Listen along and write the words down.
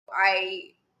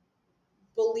I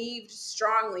believed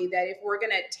strongly that if we're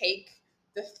going to take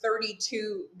the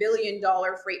 $32 billion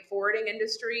freight forwarding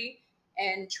industry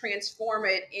and transform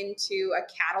it into a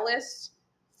catalyst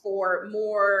for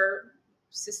more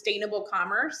sustainable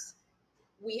commerce,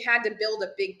 we had to build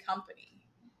a big company.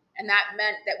 And that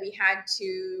meant that we had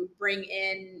to bring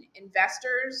in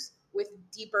investors with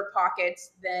deeper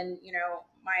pockets than,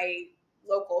 my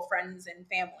local friends and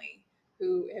family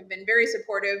who have been very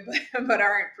supportive but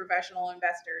aren't professional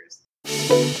investors.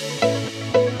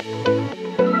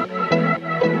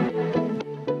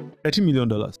 $30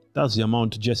 million. That's the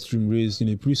amount Jetstream raised in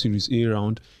a pre-series A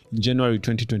round in January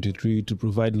 2023 to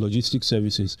provide logistics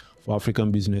services for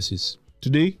African businesses.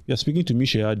 Today, we are speaking to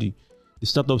Miishe Addy, the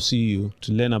startup CEO,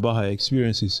 to learn about her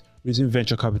experiences raising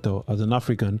venture capital as an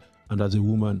African and as a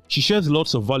woman. She shares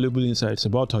lots of valuable insights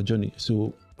about her journey,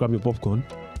 so grab your popcorn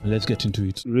and let's get into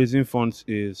it. Raising funds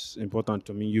is important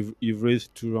to me. You've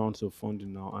raised 2 rounds of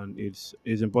funding now, and it's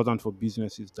important for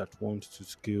businesses that want to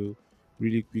scale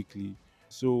really quickly.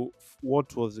 So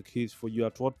what was the case for you?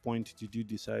 At what point did you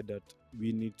decide that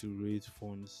we need to raise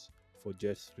funds for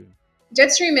Jetstream?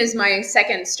 Jetstream is my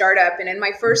second startup, and in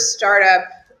my first startup,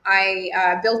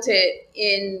 I built it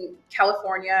in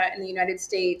California in the United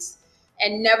States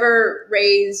and never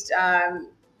raised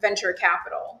venture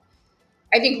capital.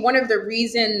 I think one of the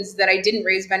reasons that I didn't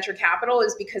raise venture capital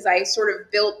is because I sort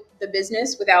of built the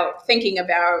business without thinking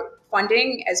about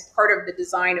funding as part of the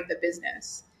design of the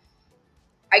business.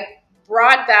 I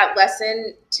brought that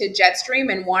lesson to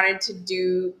Jetstream and wanted to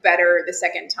do better the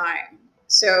second time.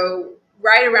 So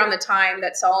right around the time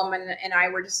that Solomon and I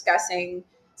were discussing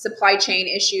supply chain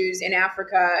issues in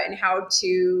Africa and how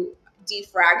to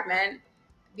defragment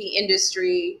the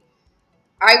industry,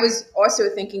 I was also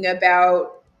thinking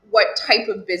about what type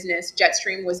of business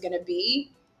Jetstream was going to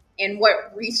be and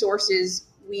what resources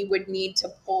we would need to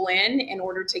pull in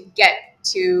order to get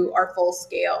to our full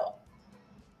scale.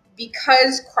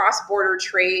 Because cross-border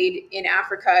trade in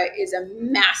Africa is a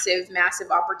massive, massive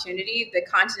opportunity, the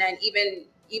continent,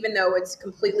 even though it's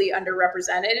completely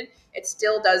underrepresented, it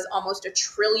still does almost $1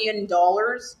 trillion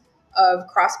of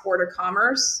cross-border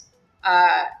commerce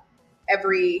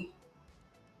every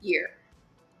year.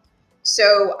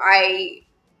 So I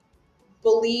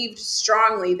believed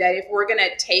strongly that if we're going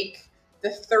to take the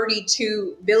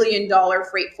 $32 billion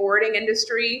freight forwarding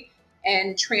industry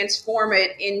and transform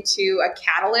it into a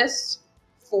catalyst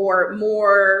for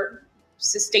more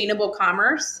sustainable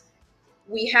commerce,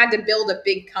 we had to build a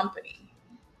big company.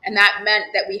 And that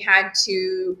meant that we had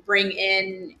to bring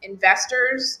in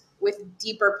investors with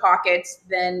deeper pockets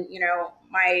than,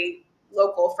 my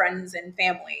local friends and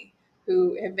family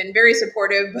who have been very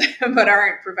supportive but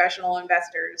aren't professional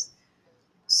investors.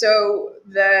 So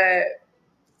the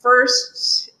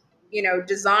first,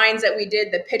 designs that we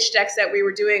did, the pitch decks that we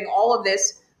were doing, all of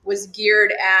this was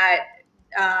geared at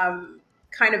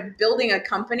kind of building a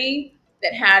company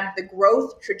that had the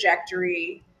growth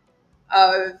trajectory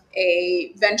of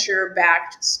a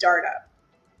venture-backed startup.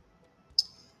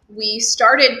 We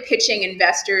started pitching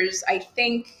investors, I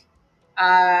think,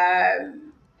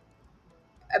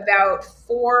 about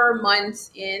 4 months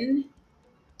in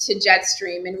to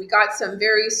Jetstream, and we got some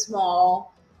very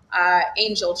small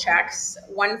angel checks,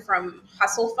 one from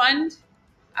Hustle Fund,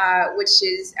 which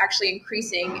is actually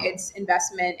increasing its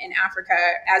investment in Africa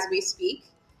as we speak,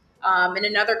 and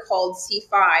another called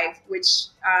C5, which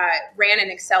ran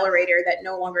an accelerator that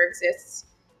no longer exists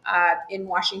in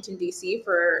Washington, D.C.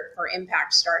 for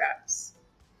impact startups.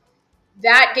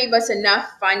 That gave us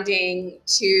enough funding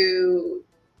to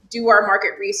do our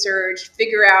market research,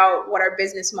 figure out what our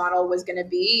business model was going to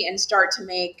be, and start to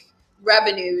make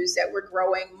revenues that were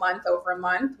growing month over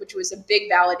month, which was a big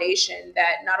validation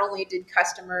that not only did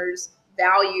customers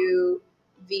value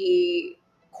the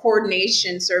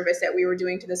coordination service that we were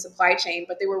doing to the supply chain,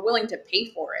 but they were willing to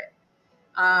pay for it.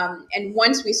 And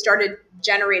once we started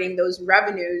generating those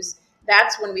revenues,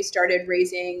 that's when we started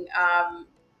raising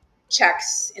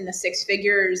checks in the 6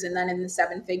 figures and then in the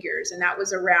 7 figures. And that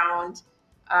was around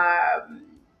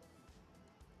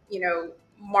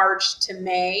March to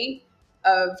May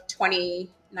of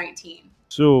 2019.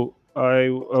 So I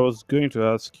was going to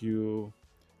ask you,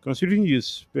 considering you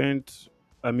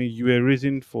you were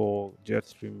raising for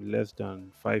Jetstream less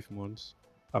than 5 months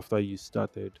after you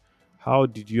started, how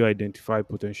did you identify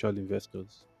potential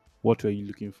investors? What were you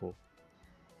looking for?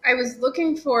 I was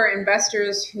looking for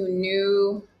investors who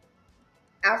knew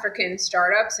African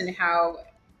startups and how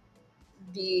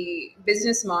the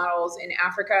business models in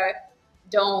Africa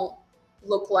don't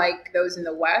look like those in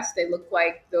the West. They look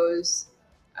like those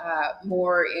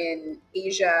more in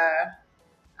Asia,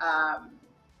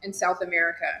 and South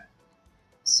America.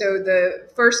 So the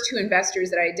first two investors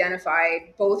that I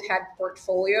identified both had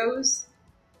portfolios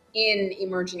in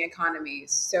emerging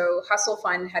economies. So Hustle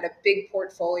Fund had a big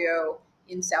portfolio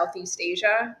in Southeast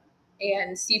Asia,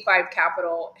 and C5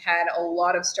 Capital had a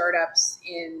lot of startups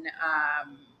in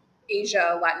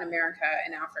Asia, Latin America,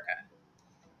 and Africa.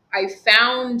 I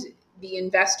found the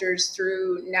investors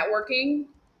through networking.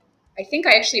 I think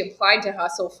I actually applied to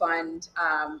Hustle Fund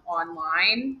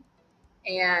online,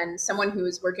 and someone who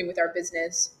was working with our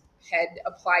business had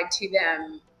applied to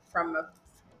them from a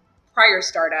prior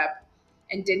startup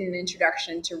and did an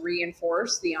introduction to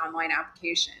reinforce the online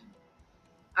application.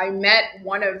 I met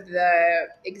one of the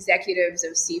executives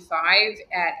of C5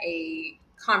 at a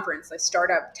conference, a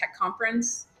startup tech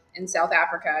conference in South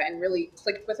Africa, and really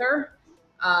clicked with her,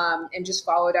 and just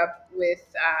followed up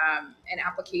with an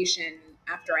application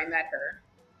after I met her.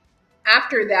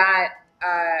 After that,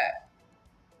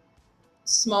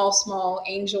 small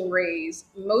angel raise,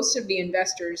 most of the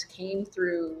investors came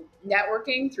through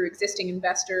networking, through existing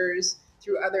investors,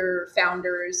 through other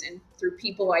founders, and through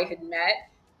people I had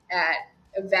met at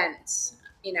events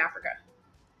in Africa.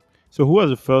 So, who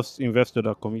was the first investor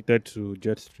that committed to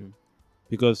Jetstream?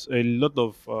 Because a lot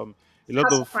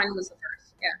Hustle of Fund was the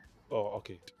first. Yeah. oh,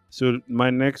 okay. So my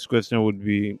next question would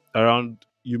be around.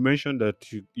 You mentioned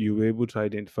that you were able to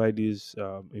identify these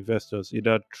investors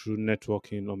either through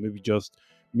networking or maybe just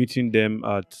meeting them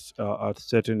at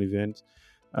certain events.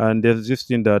 And there's this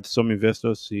thing that some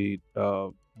investors say: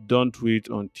 don't wait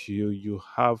until you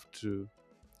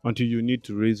need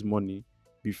to raise money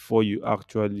before you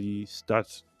actually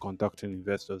start contacting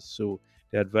investors. So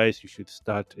the advice you should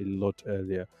start a lot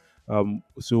earlier.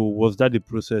 So was that the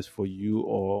process for you,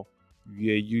 or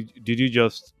did you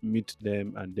just meet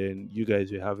them and then you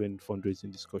guys were having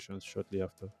fundraising discussions shortly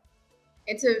after?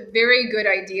 It's a very good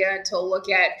idea to look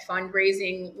at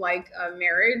fundraising like a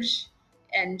marriage.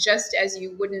 And just as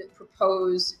you wouldn't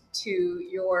propose to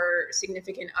your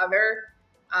significant other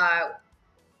uh,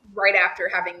 right after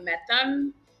having met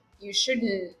them, you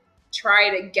shouldn't try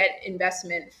to get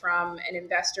investment from an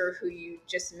investor who you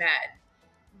just met.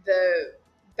 The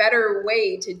better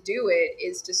way to do it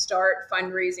is to start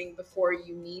fundraising before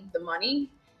you need the money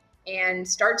and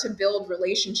start to build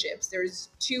relationships. There's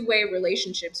two-way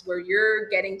relationships where you're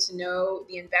getting to know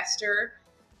the investor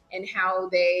and how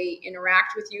they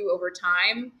interact with you over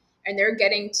time, and they're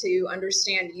getting to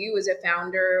understand you as a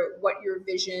founder, what your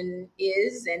vision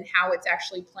is and how it's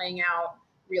actually playing out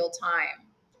real time.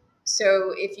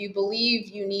 So if you believe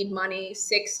you need money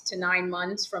 6 to 9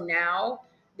 months from now,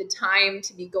 the time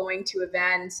to be going to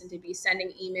events and to be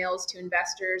sending emails to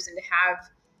investors and to have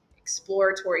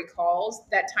exploratory calls,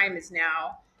 that time is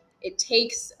now. It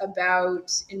takes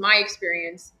about, in my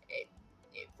experience,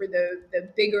 for the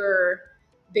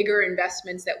bigger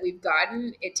investments that we've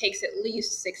gotten, it takes at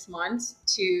least 6 months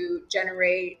to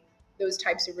generate those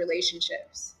types of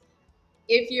relationships.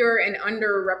 If you're an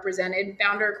underrepresented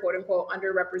founder, quote unquote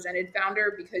underrepresented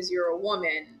founder, because you're a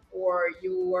woman, or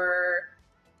you were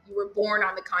born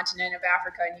on the continent of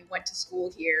Africa and you went to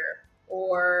school here,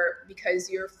 or because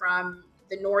you're from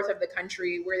the north of the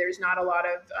country where there's not a lot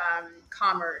of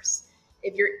commerce,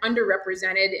 if you're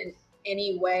underrepresented in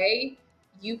any way,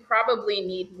 you probably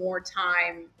need more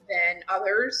time than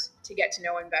others to get to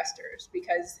know investors,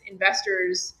 because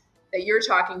investors that you're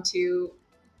talking to,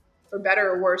 for better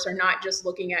or worse, are not just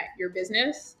looking at your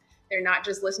business. They're not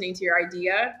just listening to your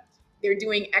idea. They're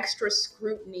doing extra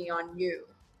scrutiny on you.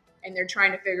 And they're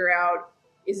trying to figure out,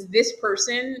 is this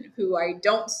person who I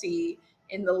don't see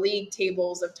in the league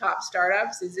tables of top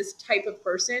startups, is this type of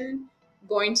person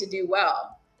going to do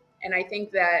well? And I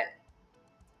think that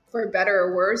for better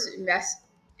or worse,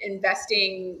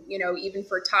 investing, even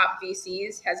for top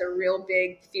VCs, has a real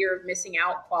big fear of missing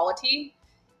out quality.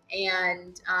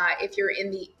 And if you're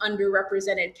in the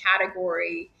underrepresented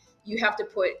category, you have to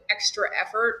put extra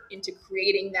effort into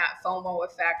creating that FOMO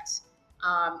effect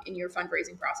in your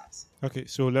fundraising process. Okay,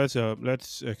 so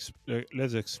let's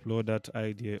explore that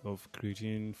idea of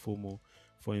creating FOMO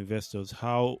for investors.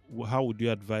 How would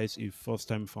you advise a first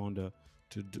time founder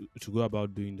to go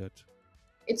about doing that?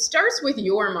 It starts with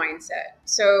your mindset.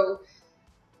 So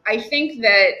I think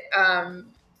that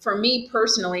for me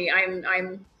personally,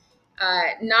 I'm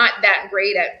not that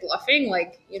great at bluffing.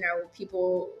 Like,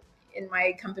 people in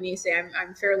my company say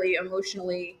I'm fairly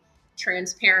emotionally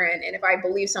transparent, and if I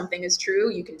believe something is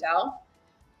true, you can tell.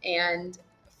 And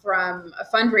from a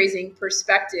fundraising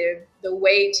perspective, the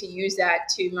way to use that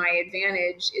to my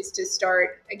advantage is to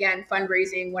start, again,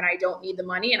 fundraising when I don't need the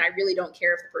money and I really don't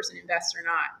care if the person invests or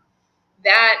not.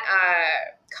 That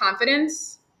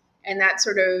confidence and that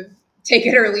sort of take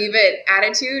it or leave it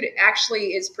attitude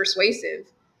actually is persuasive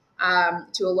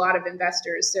to a lot of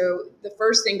investors. So the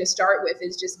first thing to start with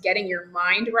is just getting your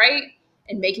mind right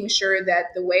and making sure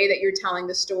that the way that you're telling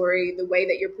the story, the way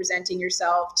that you're presenting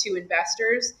yourself to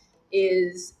investors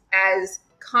is as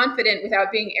confident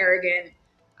without being arrogant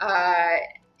uh,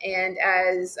 and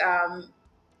as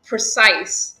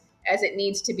precise as it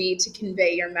needs to be to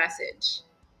convey your message.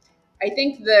 I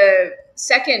think the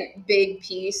second big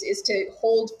piece is to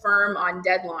hold firm on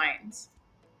deadlines.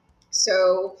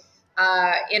 So,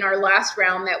 in our last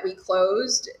round that we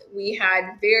closed, we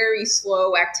had very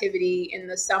slow activity in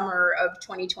the summer of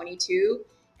 2022,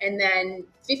 and then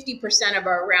 50% of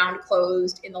our round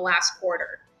closed in the last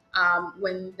quarter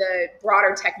when the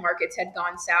broader tech markets had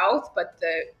gone south, but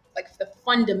the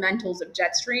fundamentals of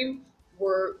Jetstream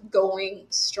were going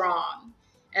strong.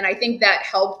 And I think that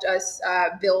helped us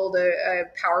build a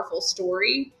powerful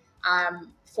story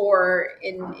for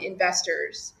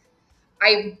investors.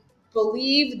 I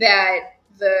believe that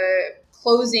the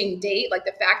closing date, like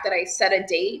the fact that I set a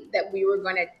date that we were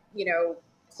going to,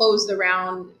 close the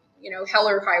round, hell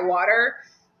or high water,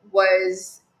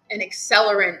 was an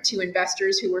accelerant to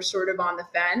investors who were sort of on the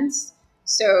fence.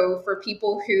 So for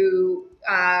people who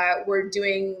were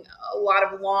doing a lot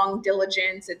of long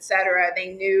diligence, et cetera, they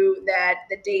knew that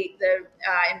the date the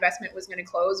investment was going to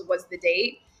close was the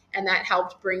date. And that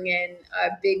helped bring in a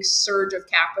big surge of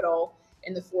capital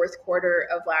in the fourth quarter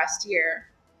of last year.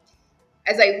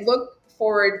 As I look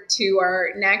forward to our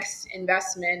next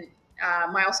investment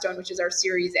milestone, which is our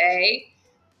Series A,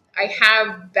 I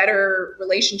have better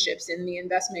relationships in the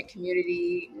investment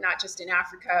community, not just in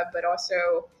Africa, but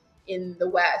also in the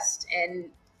West. And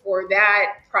for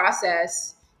that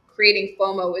process, creating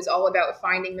FOMO is all about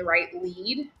finding the right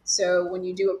lead. So when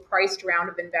you do a priced round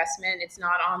of investment, it's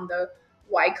not on the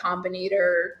Y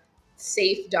Combinator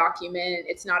safe document.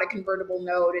 It's not a convertible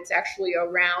note. It's actually a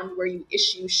round where you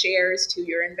issue shares to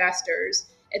your investors.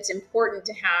 It's important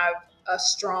to have a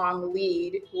strong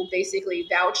lead who will basically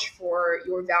vouch for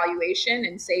your valuation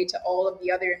and say to all of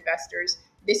the other investors,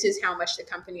 this is how much the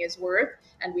company is worth,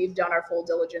 and we've done our full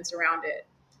diligence around it.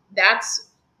 That's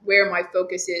where my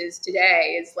focus is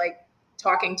today, is like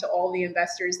talking to all the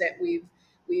investors that we've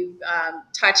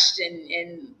touched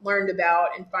and learned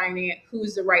about, and finding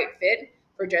who's the right fit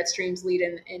for Jetstream's lead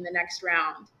in the next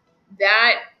round.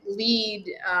 That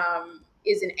lead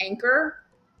is an anchor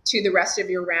to the rest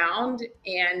of your round,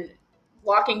 and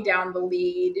locking down the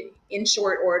lead in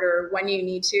short order when you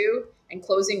need to, and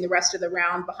closing the rest of the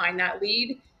round behind that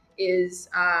lead is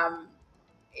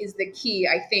the key,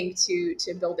 I think, to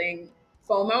building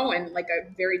FOMO and like a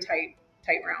very tight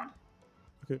round.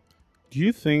 Okay. Do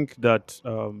you think that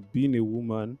being a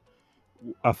woman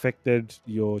affected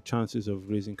your chances of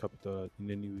raising capital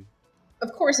in any way?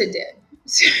 Of course it did.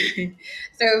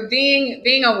 So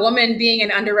being a woman, being an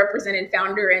underrepresented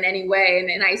founder in any way,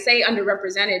 and I say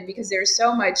underrepresented because there's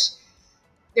so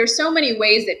many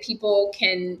ways that people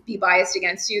can be biased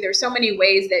against you. There's so many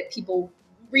ways that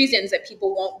reasons that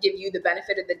people won't give you the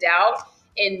benefit of the doubt.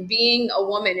 And being a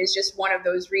woman is just one of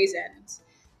those reasons.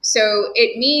 So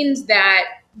it means that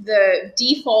the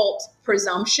default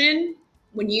presumption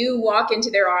when you walk into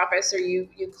their office or you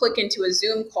click into a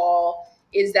Zoom call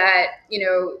is that,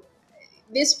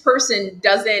 this person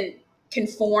doesn't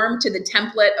conform to the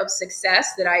template of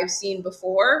success that I've seen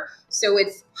before. So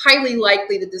it's highly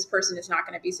likely that this person is not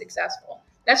going to be successful.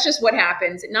 That's just what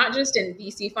happens. Not just in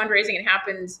VC fundraising, it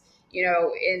happens,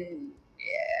 in,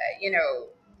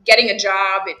 getting a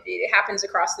job. It happens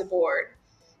across the board.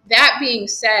 That being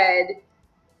said,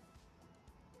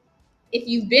 if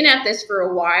you've been at this for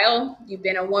a while, you've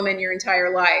been a woman your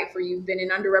entire life, or you've been an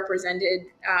underrepresented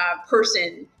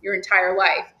person your entire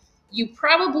life, you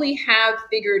probably have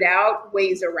figured out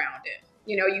ways around it.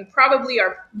 You probably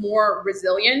are more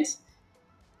resilient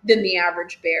than the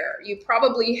average bear. You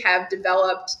probably have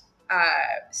developed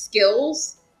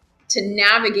skills to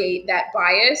navigate that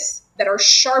bias that are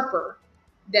sharper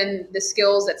than the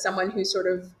skills that someone who sort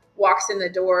of walks in the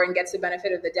door and gets the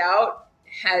benefit of the doubt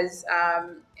has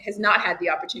not had the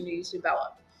opportunity to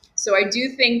develop. So I do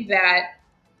think that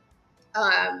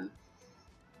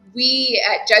we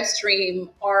at Jetstream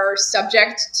are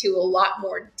subject to a lot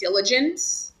more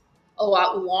diligence, a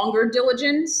lot longer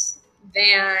diligence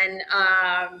than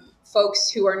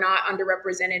folks who are not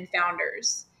underrepresented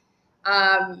founders.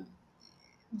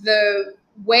 The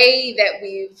way that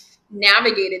we've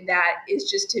navigated that is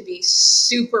just to be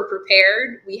super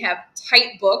prepared. We have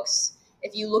tight books.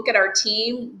 If you look at our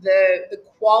team, the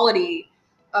quality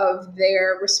of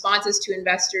their responses to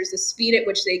investors, the speed at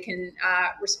which they can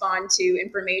respond to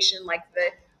information, like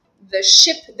the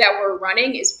ship that we're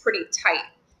running is pretty tight.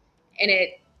 And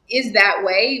it is that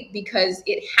way because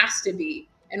it has to be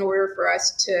in order for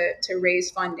us to raise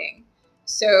funding.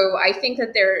 So I think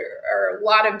that there are a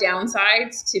lot of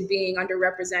downsides to being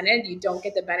underrepresented. You don't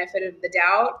get the benefit of the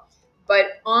doubt.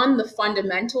 But on the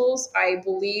fundamentals, I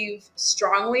believe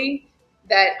strongly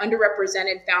that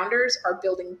underrepresented founders are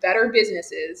building better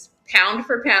businesses, pound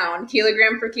for pound,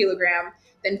 kilogram for kilogram,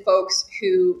 than folks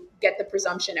who get the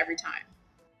presumption every time.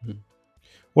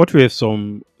 What were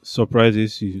some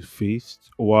surprises you faced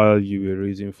while you were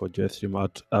raising for Jetstream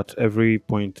at every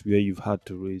point where you've had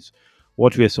to raise?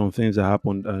 What were some things that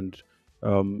happened and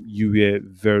you were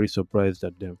very surprised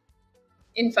at them?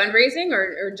 In fundraising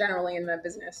or generally in the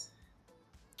business?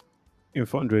 In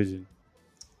fundraising.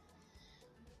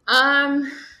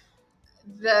 Um,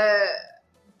 the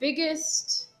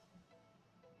biggest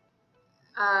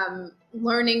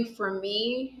learning for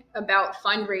me about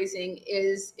fundraising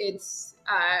is it's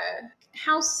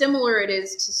how similar it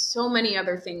is to so many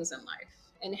other things in life,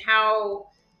 and how,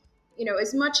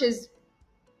 as much as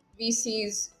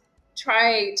VCs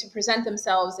try to present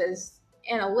themselves as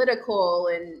analytical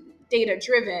and data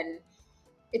driven,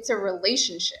 it's a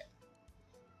relationship.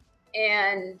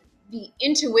 And the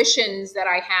intuitions that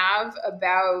I have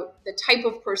about the type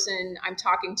of person I'm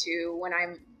talking to when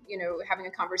I'm, having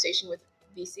a conversation with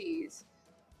VCs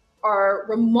are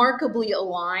remarkably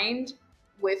aligned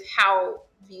with how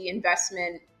the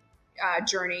investment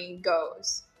journey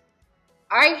goes.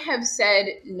 I have said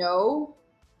no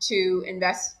to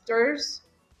investors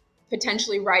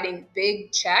potentially writing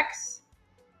big checks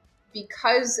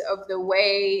because of the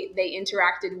way they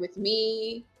interacted with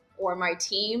me or my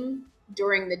team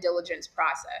during the diligence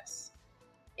process.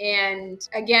 And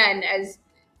again, as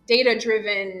data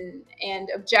driven and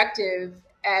objective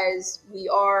as we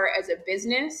are as a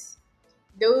business,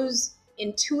 those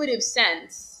intuitive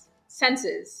senses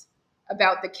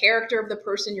about the character of the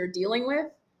person you're dealing with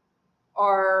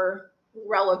are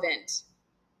relevant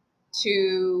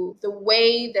to the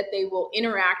way that they will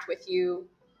interact with you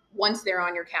once they're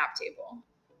on your cap table.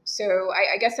 So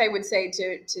I guess I would say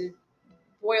to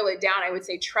boil it down, I would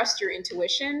say trust your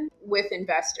intuition with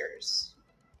investors.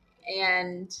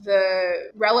 And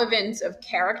the relevance of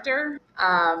character,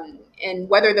 and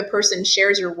whether the person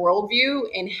shares your worldview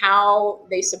and how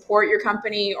they support your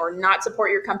company or not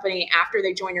support your company after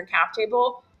they join your cap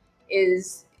table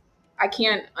is, I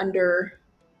can't understate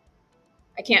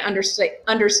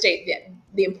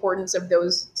the importance of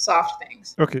those soft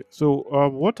things. Okay, so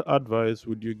what advice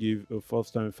would you give a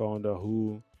first-time founder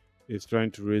who is trying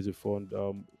to raise a fund?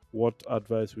 What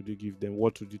advice would you give them?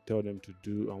 What would you tell them to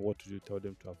do, and what would you tell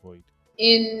them to avoid?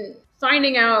 In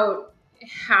figuring out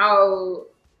how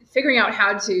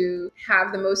to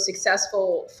have the most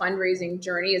successful fundraising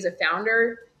journey as a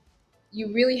founder,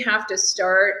 you really have to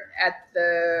start at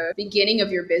the beginning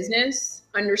of your business,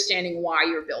 understanding why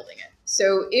you're building it.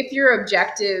 So if your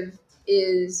objective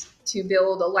is to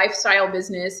build a lifestyle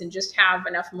business and just have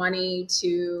enough money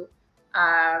to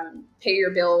pay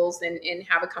your bills and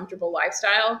have a comfortable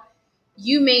lifestyle,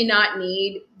 you may not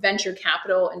need venture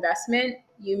capital investment.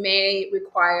 You may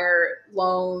require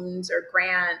loans or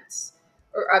grants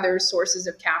or other sources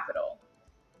of capital.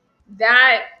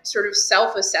 That sort of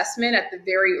self-assessment at the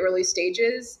very early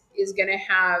stages is going to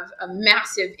have a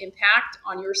massive impact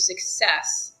on your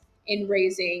success in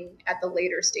raising at the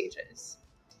later stages.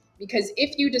 Because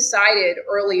if you decided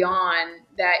early on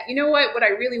that, what I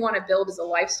really want to build is a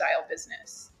lifestyle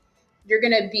business, you're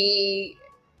going to be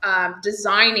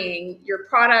designing your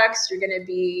products, you're going to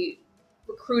be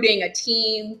recruiting a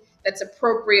team that's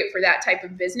appropriate for that type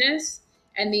of business.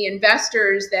 And the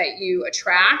investors that you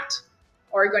attract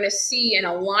are going to see an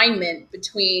alignment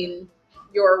between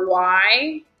your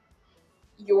why,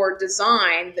 your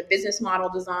design, the business model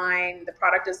design, the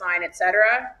product design, et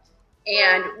cetera,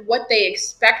 and what they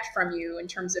expect from you in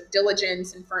terms of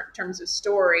diligence and in terms of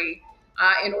story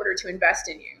in order to invest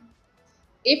in you.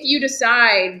 If you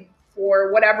decide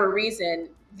for whatever reason,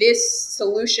 this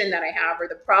solution that I have or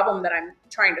the problem that I'm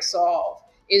trying to solve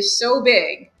is so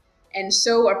big and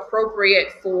so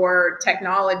appropriate for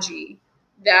technology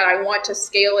that I want to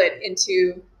scale it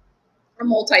into a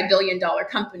multi-billion-dollar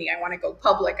company, I want to go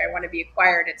public, I want to be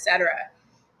acquired, et cetera,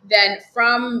 then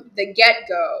from the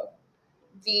get-go,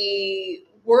 the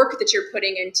work that you're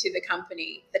putting into the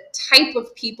company, the type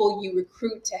of people you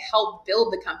recruit to help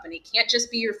build the company can't just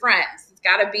be your friends. It's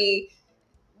got to be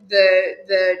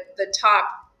the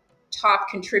top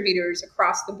contributors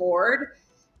across the board.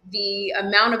 The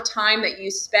amount of time that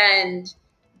you spend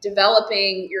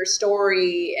developing your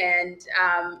story and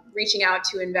reaching out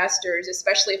to investors,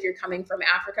 especially if you're coming from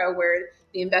Africa, where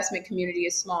the investment community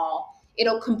is small,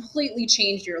 it'll completely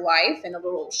change your life, and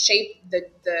it'll shape the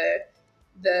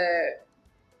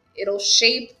it'll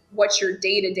shape what your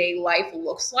day-to-day life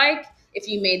looks like if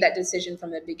you made that decision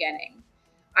from the beginning.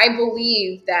 I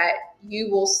believe that you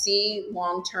will see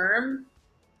long term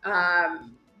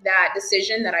that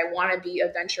decision that I want to be a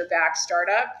venture-backed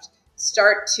startup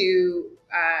start to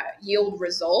yield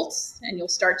results, and you'll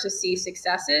start to see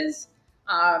successes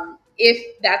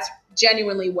if that's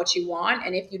genuinely what you want.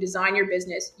 And if you design your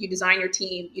business, you design your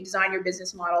team, you design your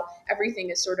business model, everything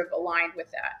is sort of aligned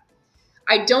with that.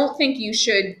 I don't think you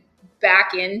should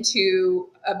back into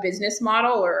a business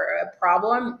model or a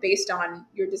problem based on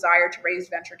your desire to raise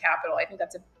venture capital. I think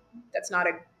that's not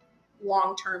a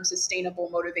long-term sustainable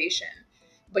motivation.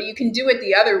 But you can do it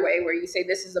the other way, where you say,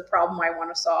 this is a problem I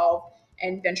want to solve,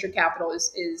 and venture capital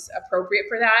is appropriate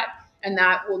for that. And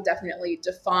that will definitely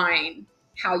define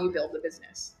how you build the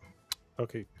business.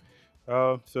 Okay.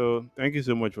 So thank you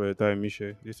so much for your time,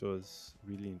 Miishe. This was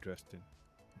really interesting.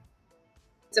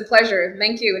 It's a pleasure.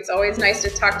 Thank you. It's always nice to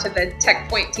talk to the Tech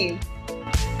Point team.